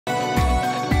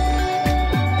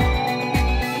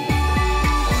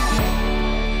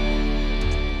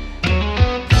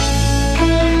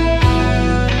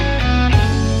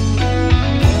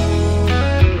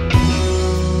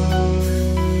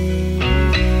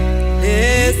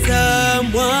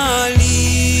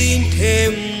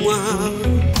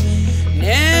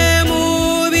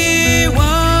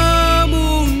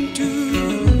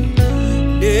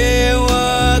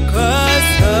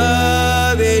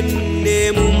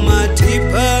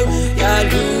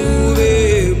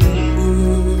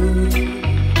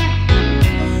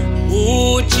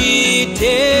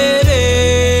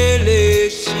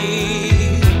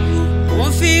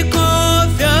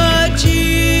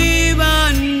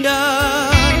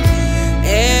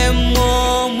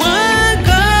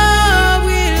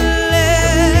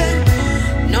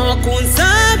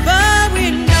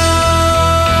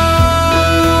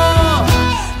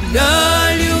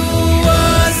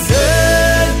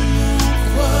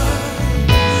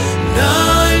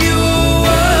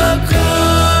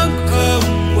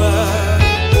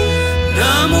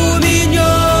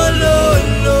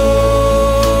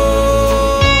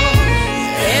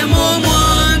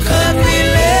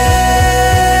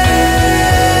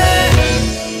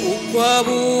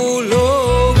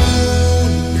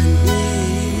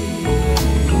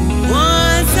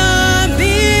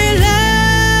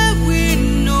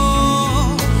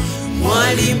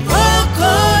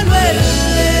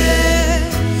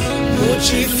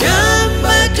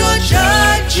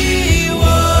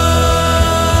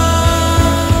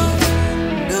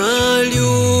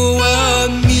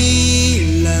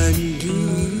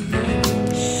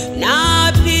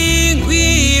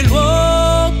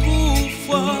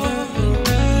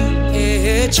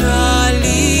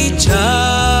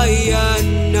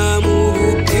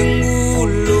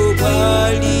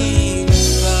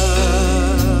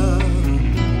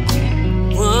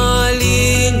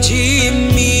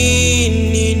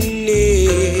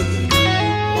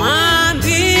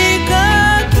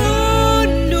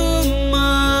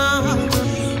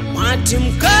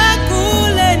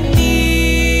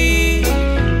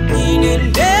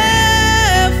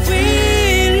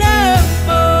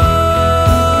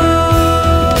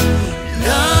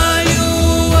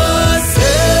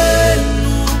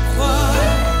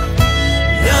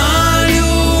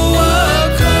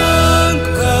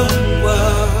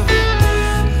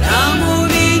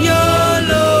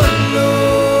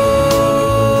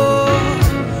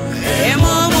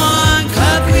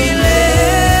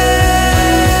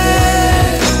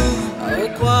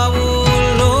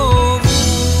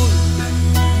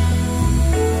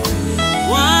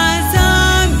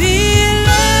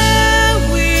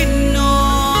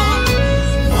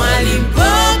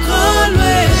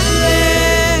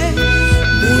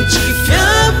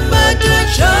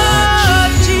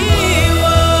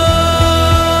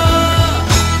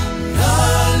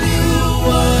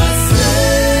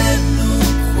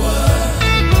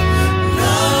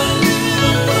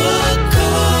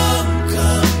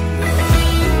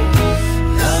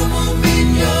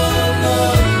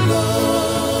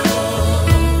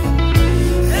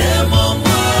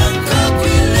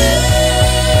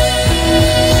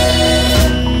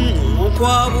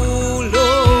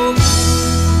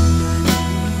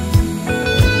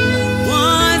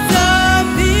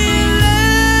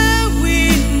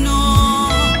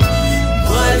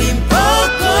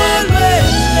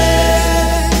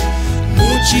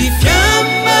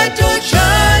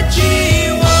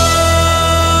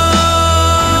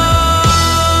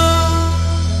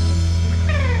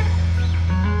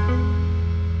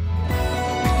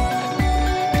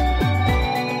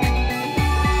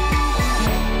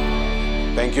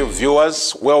Thank you,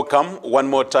 viewers. Welcome one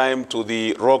more time to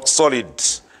the Rock Solid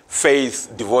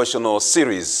Faith Devotional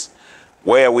Series,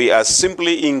 where we are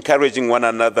simply encouraging one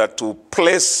another to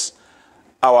place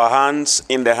our hands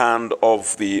in the hand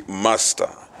of the Master.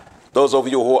 Those of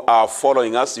you who are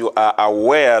following us, you are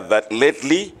aware that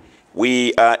lately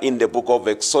we are in the book of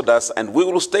Exodus, and we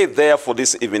will stay there for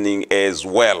this evening as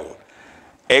well.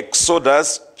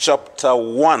 Exodus chapter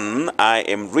 1, I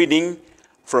am reading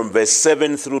from verse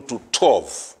 7 through to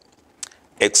 12.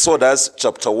 Exodus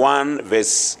chapter 1,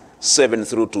 verse 7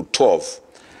 through to 12.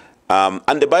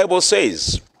 And the Bible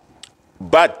says,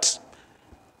 "But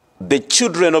the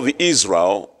children of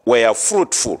Israel were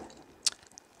fruitful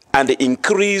and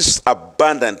increased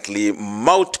abundantly,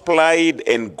 multiplied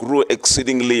and grew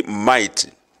exceedingly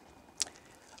mighty.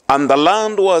 And the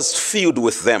land was filled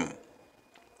with them.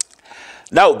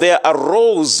 Now there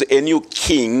arose a new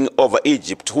king over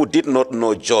Egypt who did not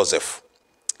know Joseph.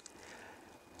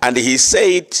 And he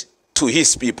said to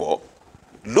his people,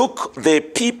 'Look, the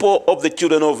people of the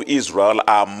children of Israel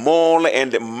are more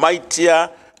and mightier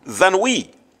than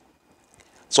we.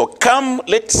 So come,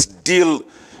 let's deal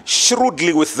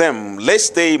shrewdly with them,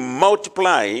 lest they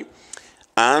multiply,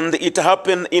 and it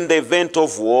happen in the event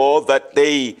of war that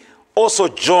they also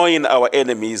join our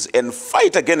enemies and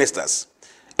fight against us.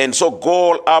 and so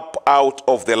go up out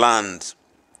of the land.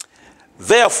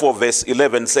 Therefore, verse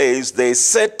 11 says, they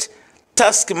set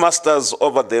taskmasters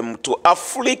over them to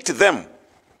afflict them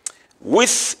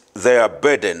with their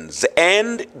burdens,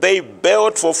 and they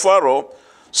built for Pharaoh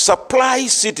supply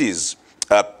cities,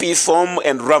 Pithom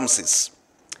and Ramses.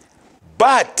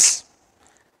 But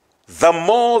the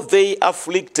more they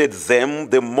afflicted them,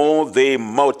 the more they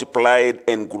multiplied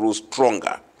and grew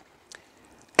stronger.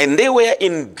 And they were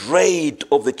in dread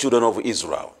of the children of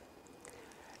Israel.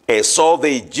 So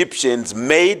the Egyptians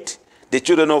made the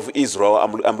children of Israel,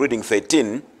 I'm reading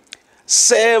 13,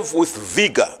 serve with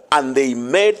vigor, and they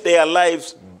made their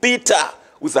lives bitter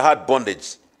with hard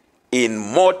bondage, in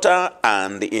mortar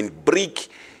and in brick,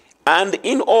 and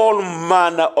in all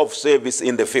manner of service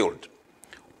in the field.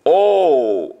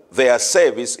 All their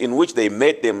service in which they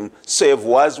made them serve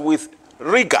was with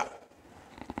rigor.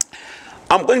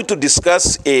 I'm going to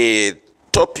discuss a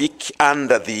topic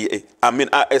under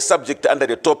a subject under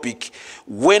the topic,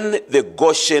 when the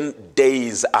Goshen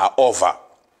days are over.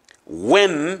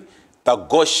 When the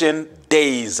Goshen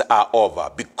days are over.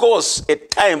 Because a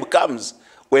time comes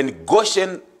when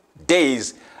Goshen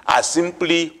days are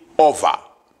simply over.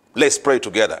 Let's pray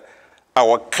together.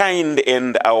 Our kind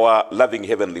and our loving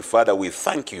Heavenly Father, we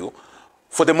thank you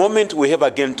for the moment we have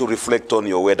again to reflect on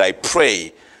your word. I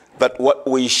pray that what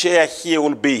we share here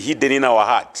will be hidden in our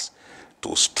hearts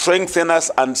to strengthen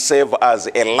us and serve as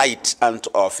a light unto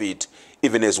our feet,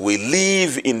 even as we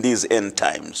live in these end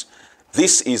times.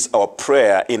 This is our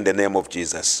prayer in the name of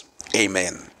Jesus.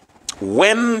 Amen.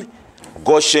 When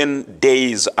Goshen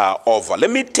days are over, let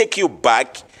me take you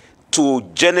back to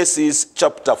Genesis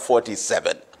chapter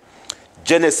 47.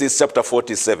 Genesis chapter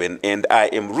 47, and I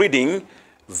am reading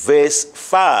verse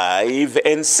 5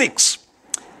 and 6.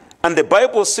 And the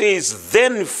Bible says,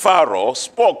 then Pharaoh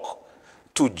spoke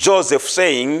to Joseph,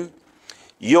 saying,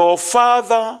 your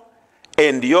father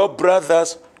and your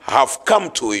brothers have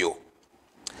come to you.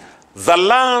 The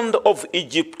land of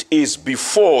Egypt is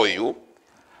before you.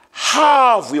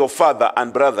 Have your father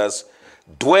and brothers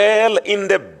dwell in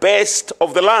the best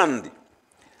of the land.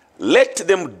 Let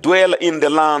them dwell in the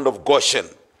land of Goshen.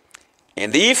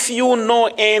 And if you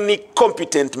know any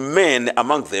competent men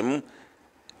among them,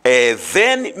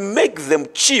 then make them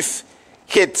chief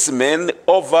headsmen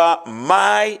over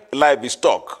my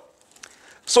livestock.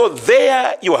 So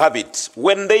there you have it.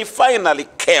 When they finally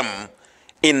came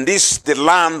in the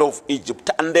land of Egypt,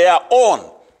 and their own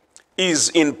is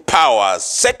in power,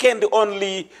 second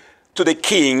only to the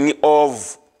king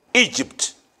of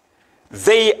Egypt,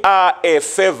 they are a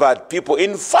favored people.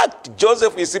 In fact,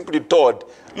 Joseph is simply told,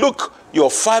 look, your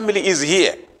family is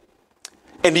here,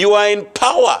 and you are in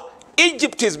power.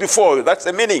 Egypt is before you. That's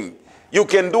the meaning. You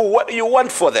can do what you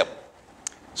want for them.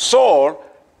 So,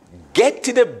 get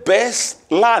the best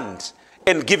land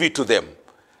and give it to them.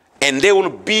 And they will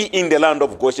be in the land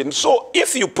of Goshen. So,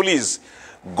 if you please,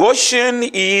 Goshen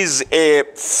is a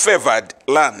favored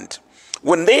land.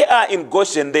 When they are in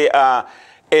Goshen, they are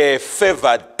a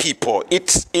favored people.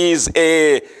 It is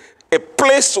a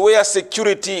place where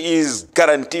security is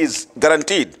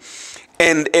guaranteed.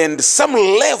 And some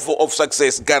level of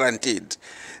success guaranteed.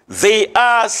 They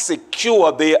are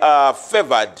secure, they are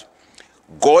favored.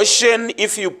 Goshen,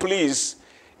 if you please,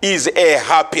 is a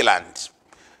happy land.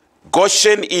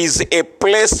 Goshen is a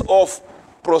place of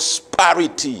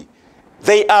prosperity.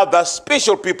 They are the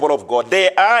special people of God.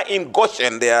 They are in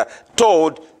Goshen. They are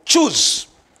told, choose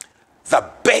the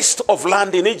best of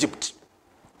land in Egypt,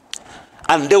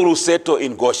 and they will settle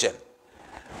in Goshen.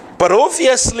 But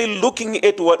obviously, looking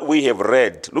at what we have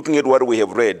read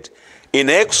in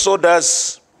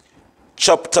Exodus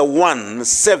chapter 1,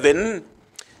 7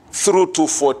 through to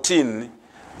 14,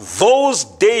 those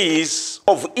days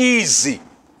of ease,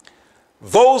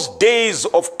 those days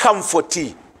of comfort,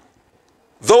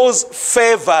 those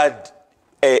favored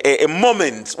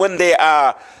moments when they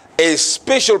are a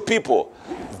special people,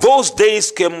 those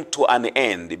days came to an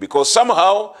end, because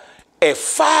somehow a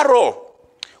Pharaoh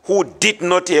who did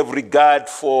not have regard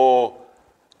for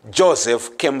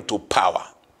Joseph came to power.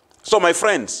 So my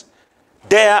friends,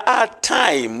 there are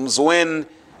times when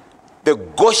the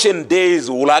Goshen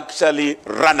days will actually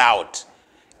run out.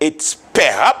 It's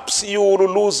perhaps you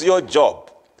will lose your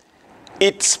job.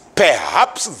 It's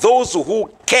perhaps those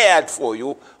who cared for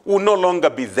you will no longer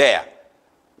be there.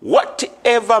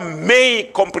 Whatever may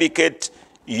complicate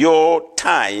your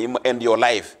time and your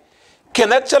life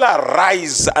can actually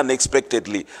arise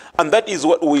unexpectedly. And that is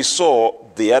what we saw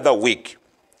the other week.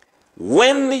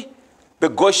 When the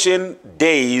Goshen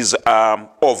days are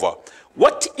over,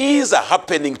 what is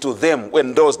happening to them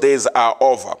when those days are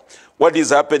over? what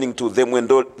is happening to them when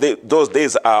those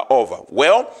days are over?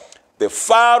 Well, the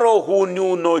Pharaoh who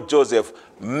knew no Joseph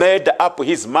made up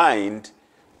his mind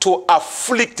to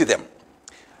afflict them,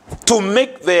 to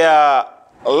make their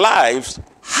lives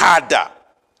harder.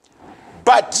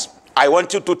 But I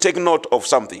want you to take note of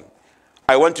something.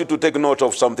 I want you to take note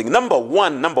of something. Number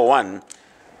one,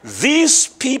 these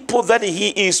people that he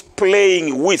is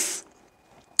playing with,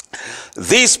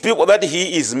 these people that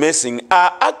he is messing,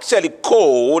 are actually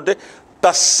called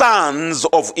the sons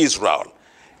of Israel.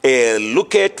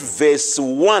 Look at verse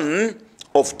 1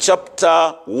 of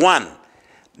chapter 1.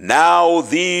 Now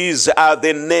these are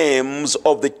the names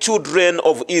of the children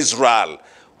of Israel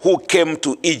who came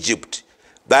to Egypt.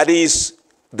 That is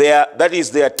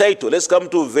their title. Let's come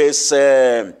to verse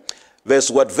 7. Verse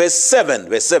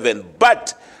 7.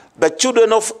 But the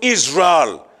children of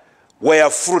Israel were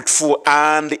fruitful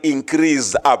and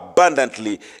increased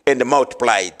abundantly and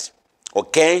multiplied.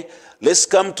 Okay? Let's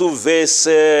come to verse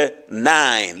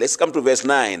 9. Let's come to verse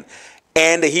 9.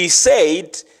 And he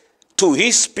said to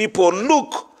his people,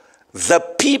 look, the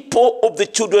people of the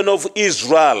children of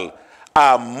Israel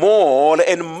are more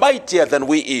and mightier than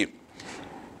we are.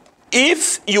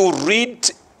 If you read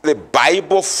the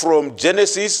Bible from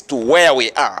Genesis to where we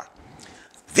are,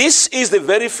 this is the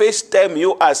very first time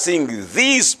you are seeing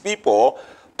these people,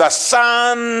 the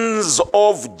sons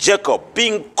of Jacob,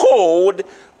 being called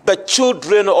the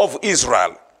children of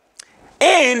Israel.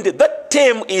 And that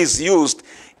term is used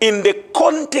in the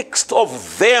context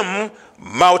of them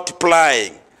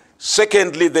multiplying.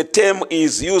 Secondly, the term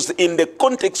is used in the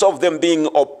context of them being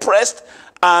oppressed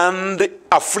and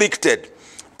afflicted.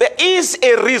 There is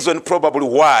a reason probably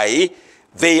why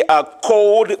they are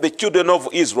called the children of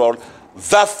Israel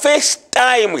the first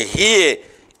time here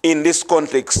in this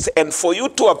context. And for you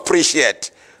to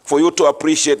appreciate,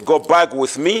 go back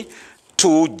with me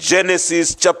to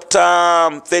Genesis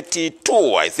chapter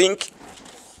 32, I think.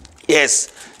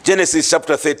 Yes, Genesis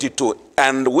chapter 32.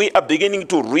 And we are beginning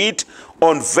to read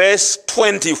on verse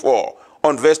 24.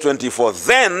 On verse 24.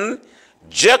 Then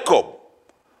Jacob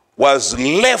was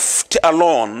left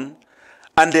alone,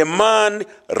 and a man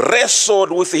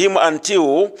wrestled with him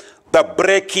until the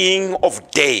breaking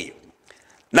of day.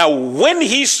 Now, when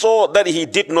he saw that he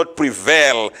did not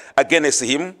prevail against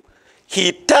him,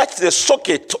 he touched the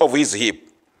socket of his hip,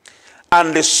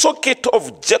 and the socket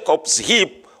of Jacob's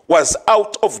hip was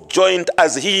out of joint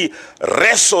as he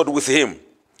wrestled with him.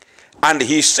 And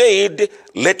he said,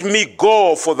 let me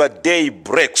go, for the day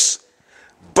breaks.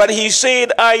 But he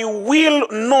said, I will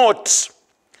not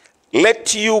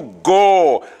let you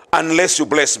go unless you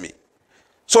bless me.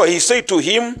 So he said to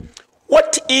him,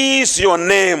 what is your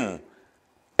name?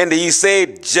 And he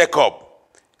said, Jacob.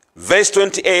 Verse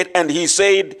 28, and he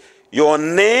said, your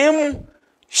name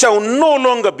shall no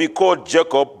longer be called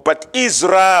Jacob, but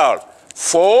Israel,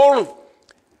 for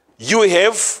you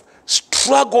have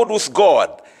struggled with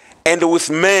God and with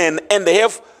men, and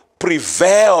have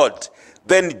prevailed.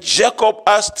 Then Jacob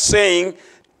asked, saying,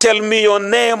 tell me your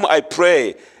name, I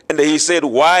pray. And he said,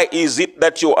 why is it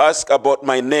that you ask about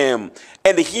my name?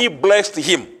 And he blessed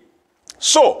him.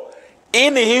 So,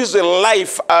 in his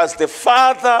life as the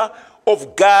father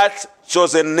of God's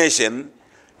chosen nation,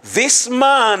 this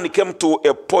man came to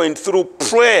a point through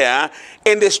prayer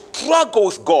and a struggle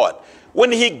with God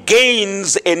when he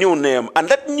gains a new name. And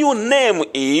that new name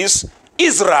is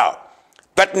Israel.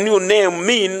 That new name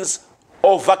means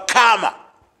overcomer.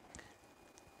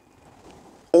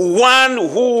 One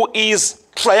who is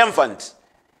triumphant.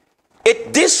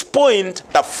 At this point,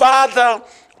 the father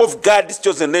of God's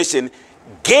chosen nation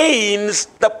gains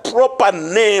the proper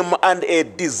name and a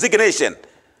designation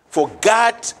for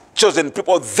God's chosen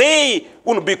people. They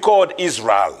will be called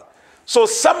Israel. So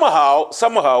somehow,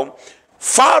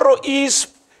 Pharaoh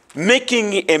is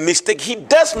making a mistake. He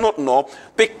does not know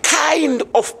the kind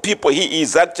of people he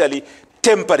is actually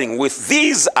tampering with.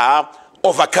 These are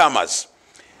overcomers.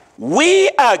 We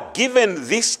are given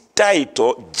this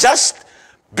title just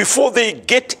before they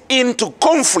get into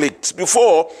conflict,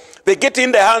 before they get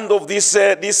in the hand of this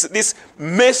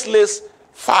merciless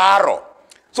Pharaoh,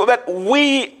 so that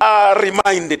we are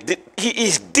reminded that he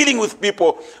is dealing with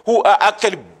people who are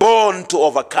actually born to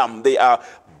overcome. They are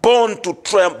born to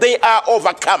triumph. They are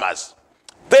overcomers.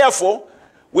 Therefore,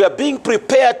 we are being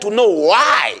prepared to know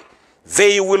why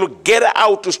they will get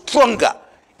out stronger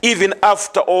even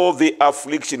after all the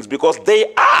afflictions, because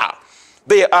they are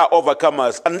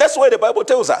overcomers. And that's why the Bible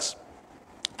tells us.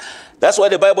 That's why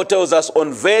the Bible tells us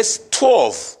on verse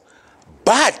 12,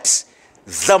 but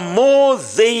the more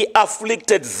they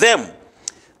afflicted them,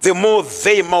 the more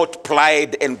they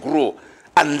multiplied and grew.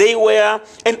 And they were,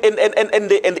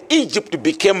 and Egypt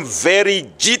became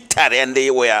very jittery, and they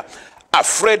were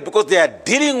afraid because they are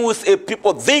dealing with a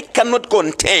people they cannot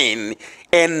contain,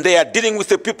 and they are dealing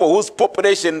with a people whose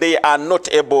population they are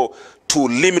not able to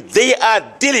limit. They are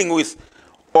dealing with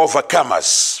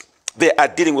overcomers. They are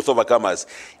dealing with overcomers.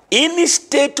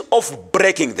 Instead of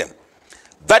breaking them,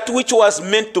 that which was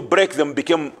meant to break them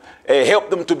became, help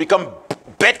them to become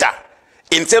better.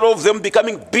 Instead of them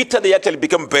becoming bitter, they actually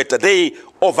became better. They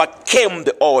overcame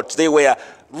the odds. They were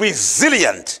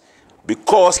resilient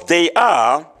because they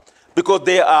are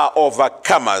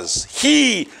overcomers.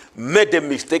 He made a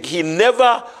mistake. He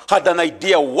never had an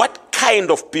idea what kind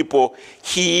of people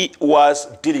he was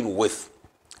dealing with.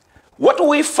 What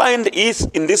we find is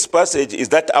in this passage is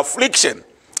that affliction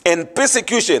and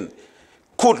persecution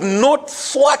could not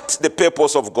thwart the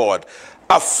purpose of God.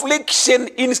 Affliction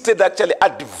instead actually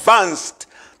advanced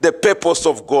the purpose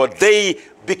of God. They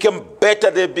became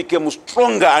better, they became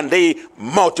stronger, and they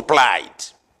multiplied.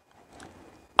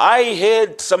 I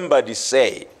heard somebody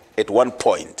say at one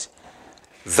point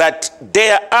that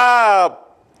there are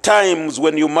times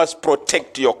when you must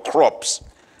protect your crops.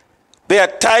 There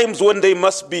are times when they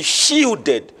must be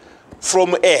shielded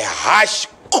from a harsh,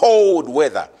 cold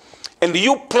weather. And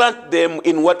you plant them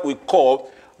in what we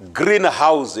call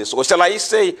greenhouses, or shall I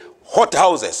say hot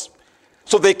houses,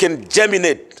 so they can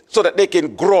germinate, so that they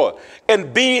can grow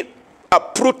and be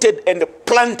uprooted and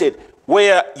planted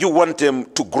where you want them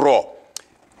to grow.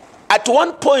 At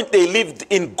one point, they lived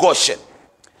in Goshen.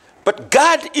 But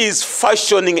God is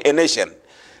fashioning a nation.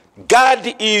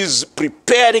 God is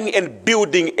preparing and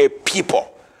building a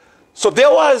people. So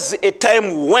there was a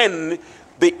time when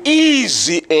the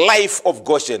easy life of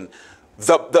Goshen,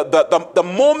 the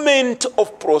moment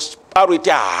of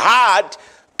prosperity had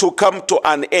to come to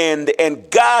an end, and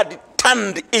God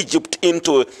turned Egypt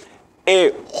into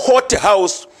a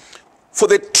hothouse for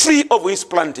the tree of his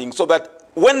planting, so that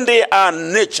when they are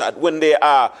nurtured, when they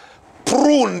are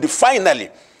pruned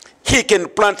finally, he can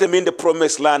plant them in the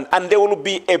promised land, and they will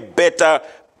be a better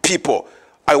people.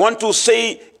 I want to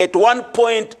say at one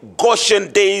point,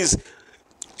 Goshen days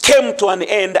came to an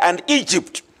end, and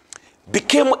Egypt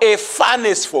became a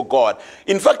furnace for God.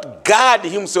 In fact, God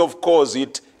himself calls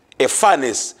it a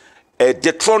furnace.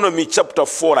 Deuteronomy chapter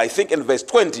 4, I think in verse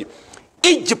 20,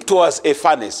 Egypt was a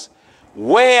furnace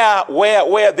where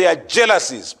there are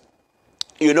jealousies,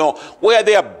 you know, where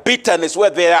there are bitterness,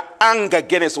 where there are anger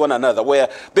against one another, where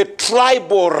the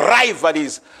tribal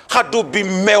rivalries had to be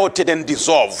melted and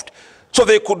dissolved, so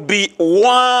there could be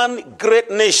one great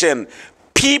nation,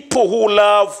 people who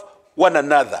love one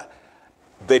another.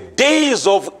 The days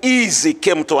of easy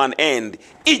came to an end.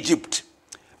 Egypt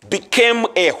became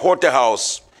a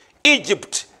hothouse.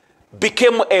 Egypt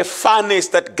became a furnace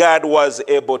that God was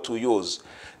able to use.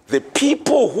 The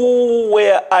people who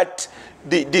were at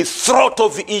the throat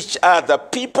of each other,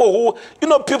 people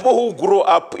who grew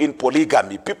up in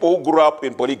polygamy,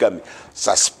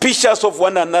 suspicious of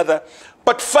one another,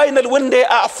 but finally when they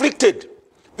are afflicted,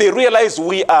 they realize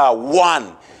we are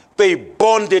one. They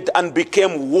bonded and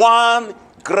became one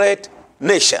great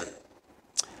nation.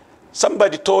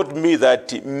 Somebody told me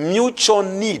that mutual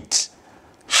need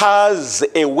has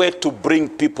a way to bring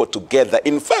people together.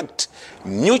 In fact,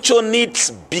 mutual needs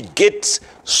beget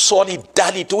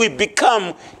solidarity. We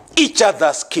become each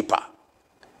other's keeper.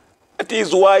 That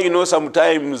is why, you know,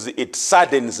 sometimes it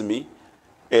saddens me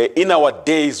in our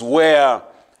days where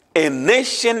a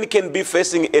nation can be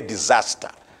facing a disaster.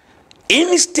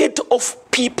 Instead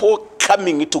of people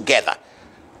coming together,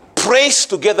 praise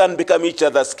together and become each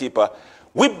other's keeper,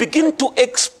 we begin to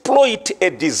exploit a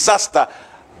disaster,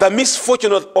 the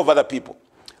misfortune of other people.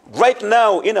 Right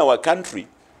now in our country,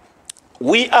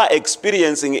 we are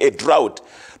experiencing a drought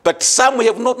that some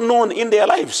have not known in their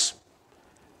lives.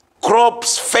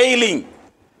 Crops failing.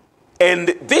 And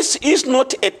this is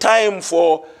not a time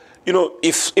for, you know,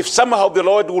 if somehow the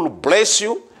Lord will bless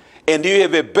you and you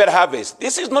have a better harvest,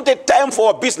 this is not a time for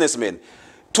a businessman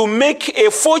to make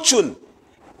a fortune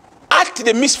at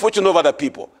the misfortune of other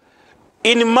people.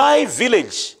 In my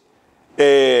village,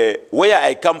 where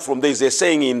I come from, there is a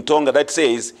saying in Tonga that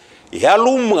says,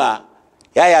 "Yalumwa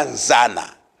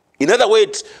yayanzana." In other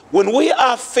words, when we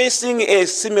are facing a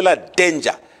similar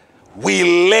danger,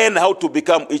 we learn how to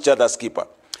become each other's keeper.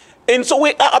 And so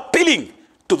we are appealing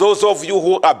to those of you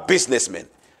who are businessmen,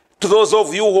 to those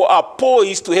of you who are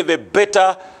poised to have a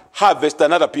better harvest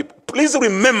than other people. Please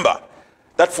remember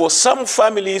that for some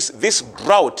families, this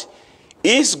drought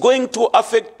is going to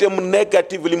affect them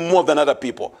negatively more than other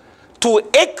people. To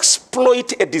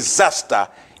exploit a disaster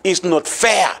is not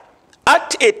fair.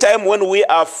 At a time when we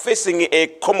are facing a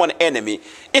common enemy,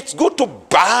 it's good to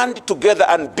band together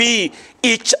and be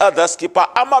each other's keeper.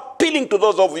 I'm appealing to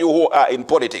those of you who are in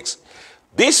politics.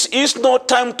 This is no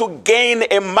time to gain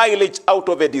a mileage out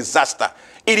of a disaster.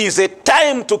 It is a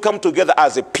time to come together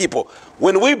as a people.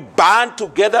 When we band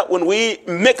together, when we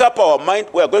make up our mind,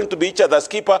 we are going to be each other's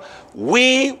keeper,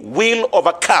 we will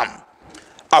overcome.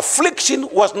 Affliction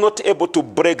was not able to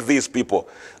break these people.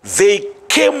 They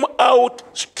came out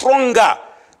stronger.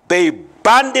 They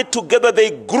banded together.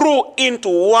 They grew into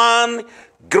one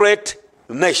great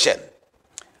nation.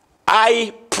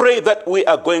 I pray that we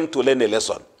are going to learn a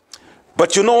lesson.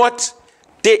 But you know what?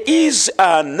 There is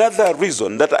another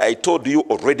reason that I told you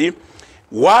already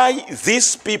why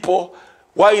these people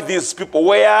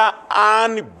were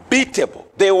unbeatable.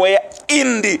 They were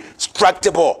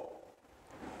indestructible.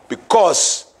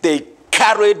 Because they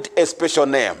carried a special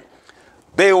name.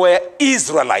 They were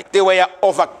Israelites. They were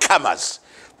overcomers.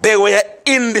 They were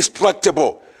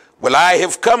indestructible. Well, I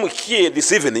have come here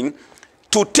this evening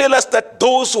to tell us that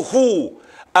those who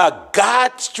are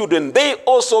God's children, they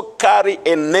also carry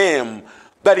a name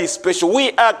that is special.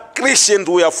 We are Christians.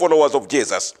 We are followers of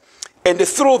Jesus. And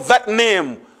through that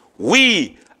name,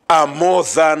 we are more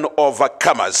than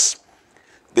overcomers.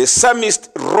 The psalmist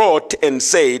wrote and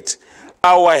said,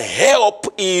 our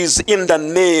help is in the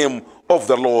name of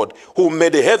the Lord, who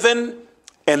made heaven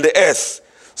and the earth.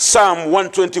 Psalm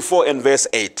 124 and verse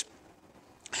 8.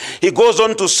 He goes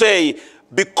on to say,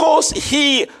 because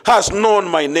he has known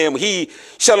my name, he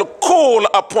shall call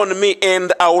upon me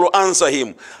and I will answer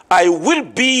him. I will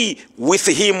be with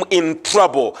him in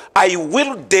trouble. I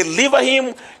will deliver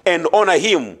him and honor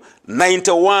him.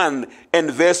 91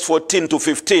 and verse 14 to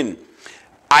 15.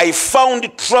 I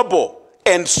found trouble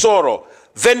and sorrow,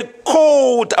 then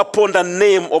called upon the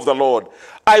name of the Lord.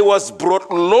 I was brought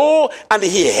low and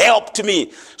he helped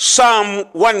me. Psalm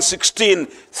 116,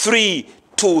 3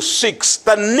 to 6.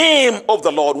 The name of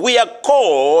the Lord. We are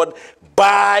called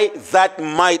by that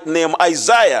mighty name.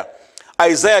 Isaiah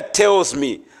tells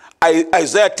me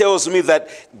that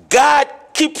God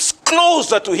keeps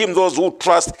closer to him those who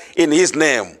trust in his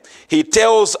name. He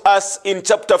tells us in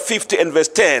chapter 50 and verse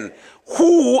 10,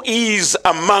 who is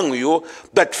among you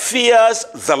that fears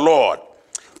the Lord,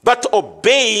 that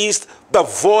obeys the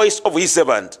voice of his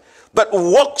servant, that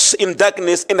walks in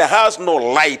darkness and has no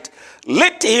light?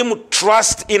 Let him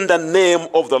trust in the name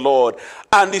of the Lord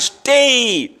and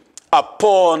stay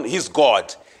upon his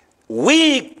God.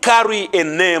 We carry a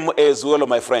name as well,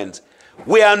 my friends.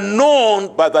 We are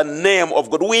known by the name of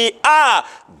God. We are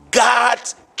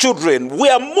God's children. We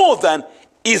are more than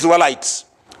Israelites.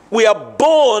 We are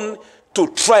born to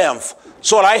triumph.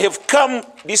 So I have come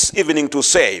this evening to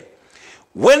say,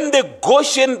 when the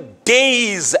Goshen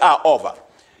days are over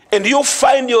and you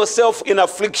find yourself in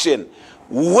affliction,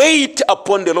 wait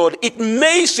upon the Lord. It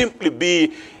may simply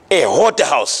be a hot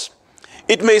house.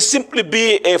 It may simply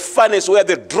be a furnace where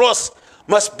the dross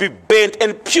must be bent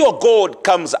and pure gold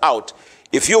comes out.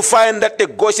 If you find that the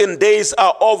Goshen days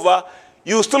are over,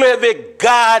 you still have a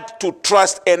God to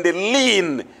trust and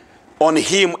lean on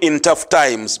him in tough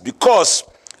times, because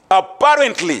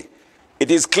apparently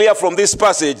it is clear from this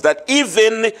passage that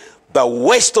even the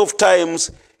worst of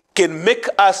times can make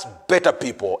us better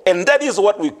people. And that is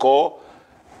what we call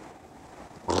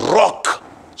rock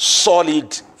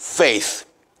solid faith.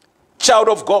 Child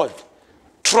of God,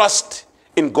 trust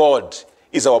in God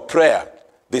is our prayer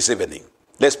this evening.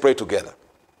 Let's pray together.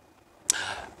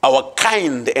 Our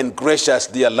kind and gracious,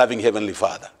 dear loving Heavenly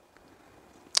Father,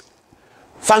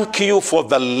 thank you for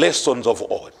the lessons of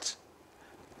old,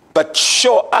 but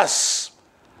show us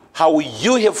how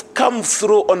you have come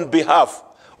through on behalf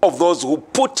of those who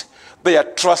put their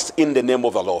trust in the name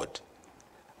of the Lord.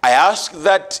 I ask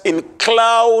that in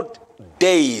cloud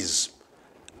days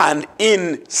and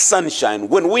in sunshine,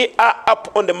 when we are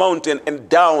up on the mountain and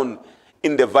down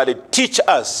in the valley, teach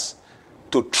us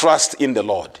to trust in the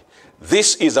Lord.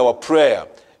 This is our prayer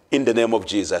in the name of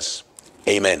Jesus.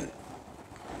 Amen.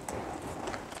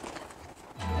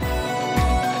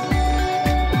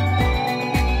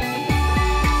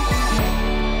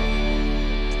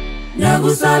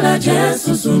 Nagusala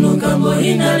Jesu sunukambo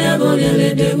inalyago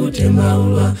lelede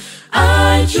kutembaulwa.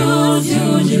 I choose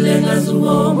you, jilenga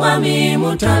zuo mwami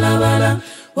mutalabala.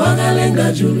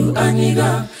 Wagalenga julu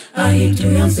anyiga, ahitu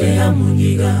yonse ya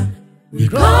munyiga. We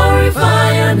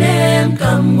glorify your name,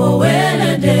 kambo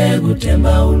welede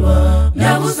kutembaulwa.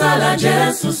 Nagusala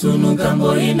Jesu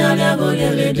sunukambo inalyago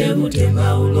lelede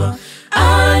kutembaulwa.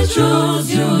 I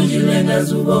choose you, jilenga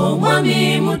zuo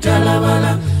mwami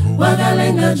mutalabala.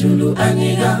 Wagalenga julu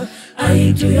anyiga,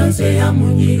 ahitu yonse ya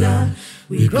munyiga.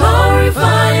 We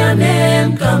glorify your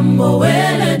name, kambo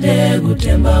wele de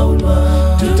gutemba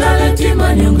ulwa. Tutaleti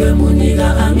manyongwe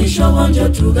muniga amisho wonjo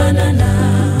tuganana.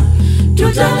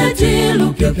 Tutaleti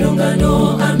lupyo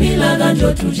pyongano amila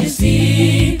ganjo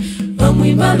tujisi.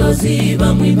 Bamwimba lozi,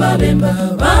 bamwimba bemba,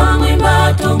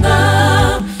 bamwimba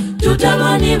tonga.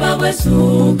 Tutalwani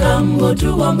babwesu, kambo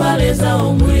tuwambaleza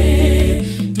omwe.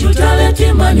 Tutaleti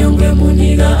manyongwe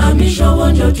muniga amisho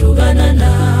wonjo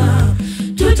tuganana.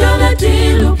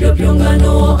 Tutaleti lupyo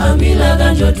pyongano amila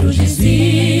ganjo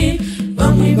tujisi.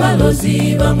 Bamwimba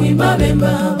lozi, bamwimba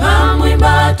bemba,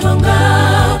 bamwimba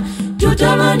tonga.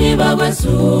 Tutalwani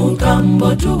babwesu,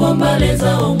 kambo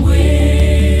tuwambaleza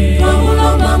omwe.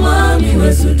 Twabulomba mwami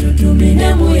wesu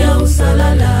tutumine muya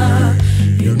usalala.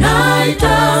 Unite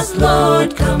us,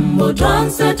 Lord, kambo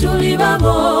twanse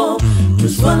tulibabo.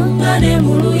 Tuswangane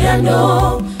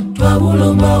muluyando,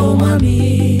 twabulomba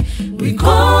omwami. We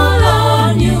call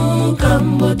on you,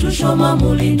 kambo tushoma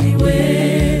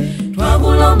mulindiwe.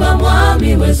 Twabulomba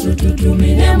mwami wesu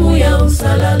tutumine muya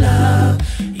usalala.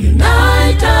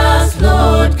 Unite us,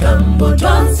 Lord, kambo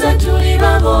twanse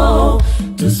tulibabo.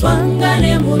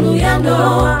 Tuswangane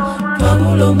muluyando,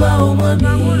 twabulomba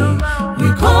omwami. We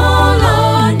call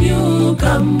on you,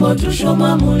 kambo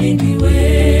tushoma mulindiwe.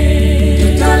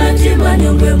 Tutaleti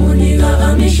manyongwe muniga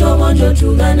amisho wonjo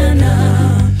tuganana.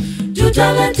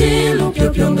 Tutaleti lupyo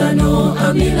pyongano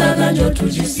amila ganjo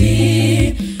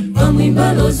tujisi.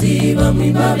 Bamwimba lozi,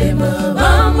 bamwimba bemba,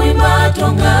 bamwimba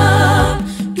tonga.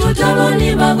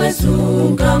 Tutaloni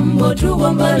babwesu, kambo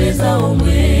tuwambaleza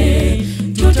omwe.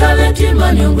 Tutaleti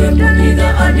manyongwe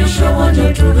muniga amisho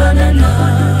wonjo tuganana.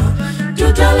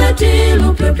 Tutaleti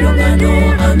lupyo pyongano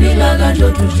amila ganjo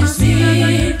tujisi.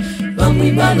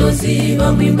 Bamwimba lozi,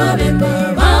 bamwimba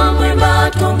bemba,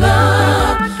 bamwimba tonga.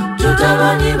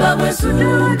 Tutaloni babwesu,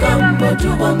 kambo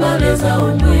tuwambaleza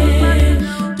omwe.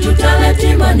 Tutaleti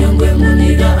manyongwe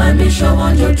muniga amisho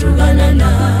wonjo tuganana.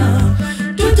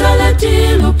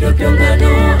 Tutaleti lupyo pyongano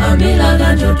amila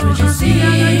ganjo tujisi.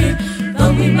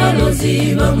 Bamwimba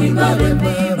lozi, bamwimba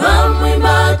bemba,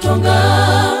 bamwimba tonga.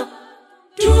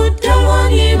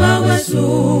 Tutaloni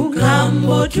babwesu,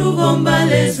 kambo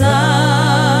tuwambaleza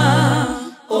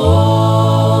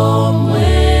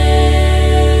omwe.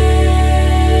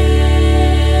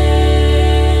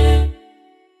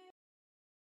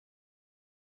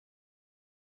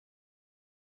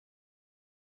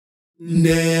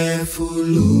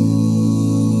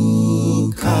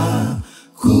 Nefuluka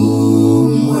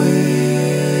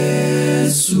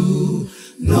kumwesu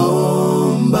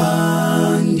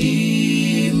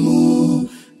nombandimu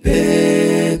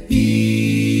pepi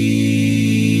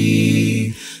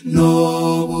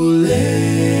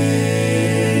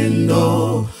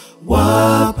nobulendo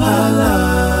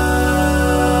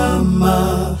wapalama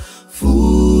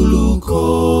fuluko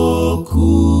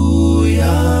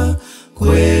kuya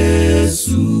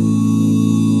kwesu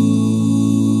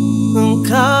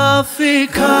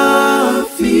kafika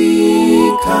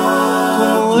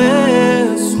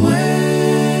kwesu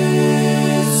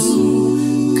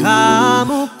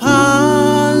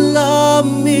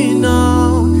kamupalamina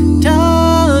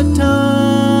tata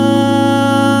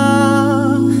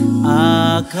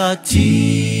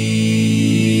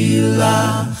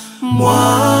akatila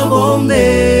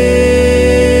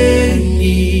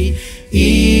mwabombeni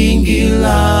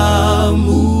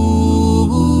ingilamu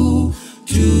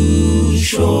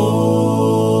tusho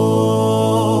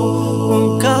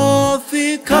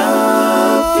kafika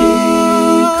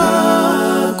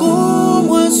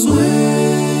kumwesu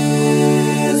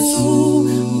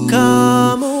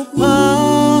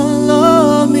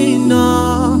kamupalamina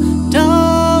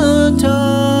tata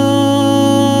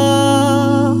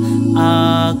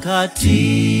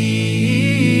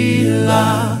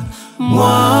akatila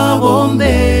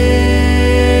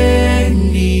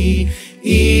mwabombeni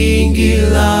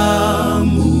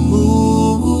ingilamu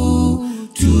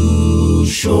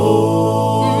tusho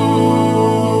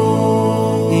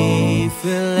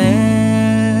ifele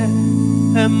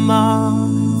ema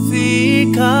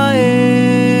fika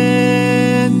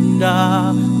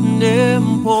enda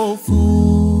nempofu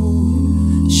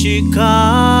shikamona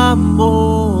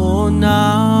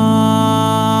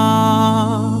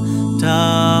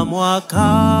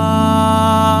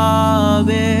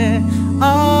tamwakabe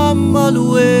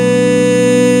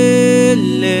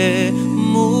amaluele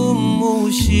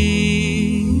mumushi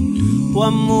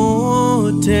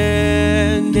wamutende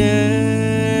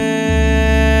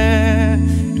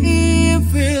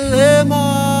ifilema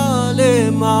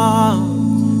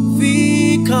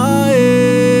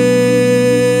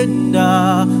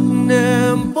vikaenda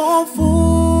nempofu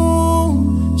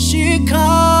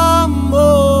shikamona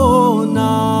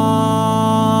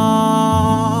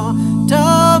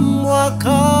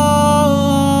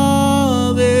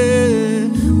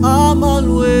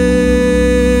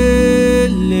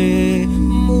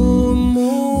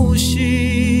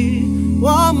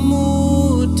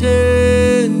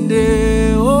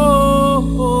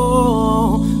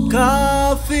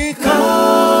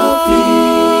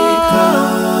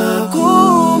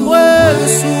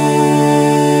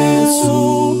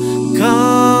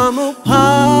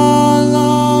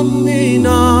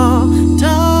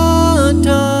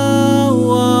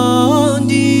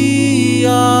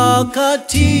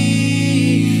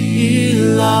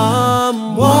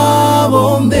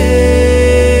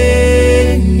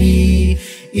mwabombeni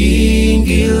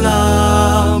ingilamu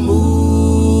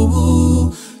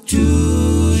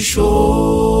tusho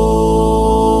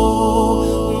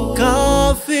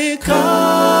kafika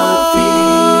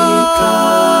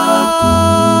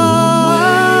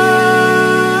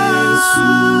kumwesu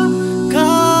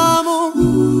kamu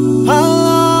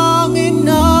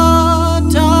palangina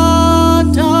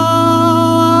tatandi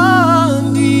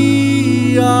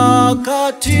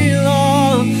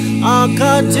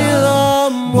akatila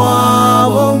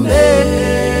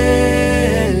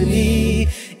mwabombeni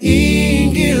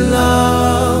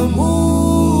ingilamu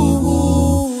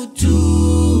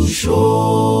tusho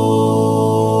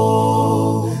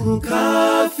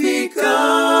kafika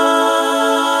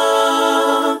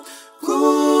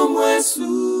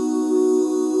kumwesu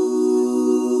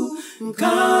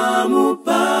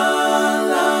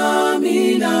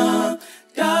kamupalamina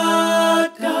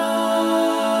tata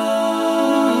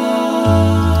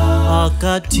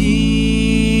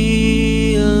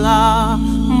akatila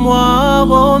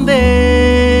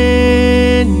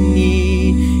mwabombeni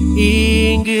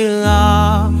ingila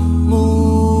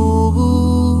mubutusho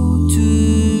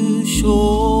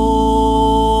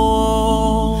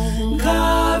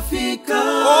kafika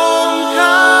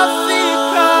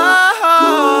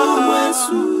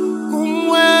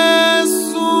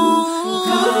kumwesu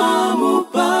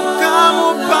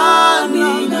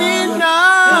kamupalamina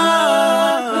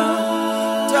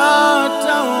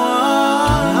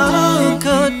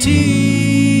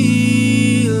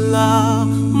katila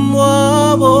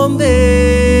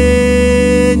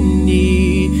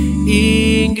mwabombeni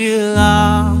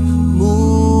ingila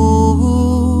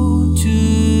mubutusho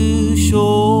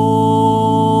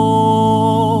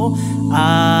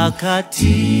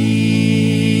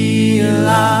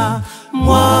akatila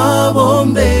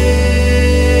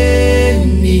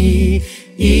mwabombeni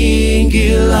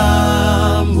ingila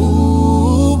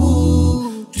mubutusho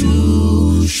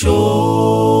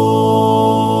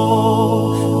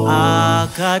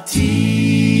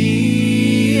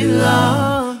akatila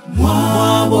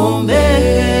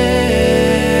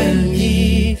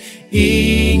mwabombeni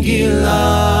ingila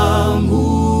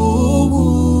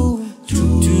mubutusho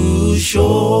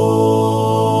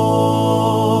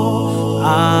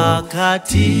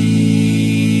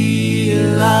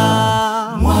akatila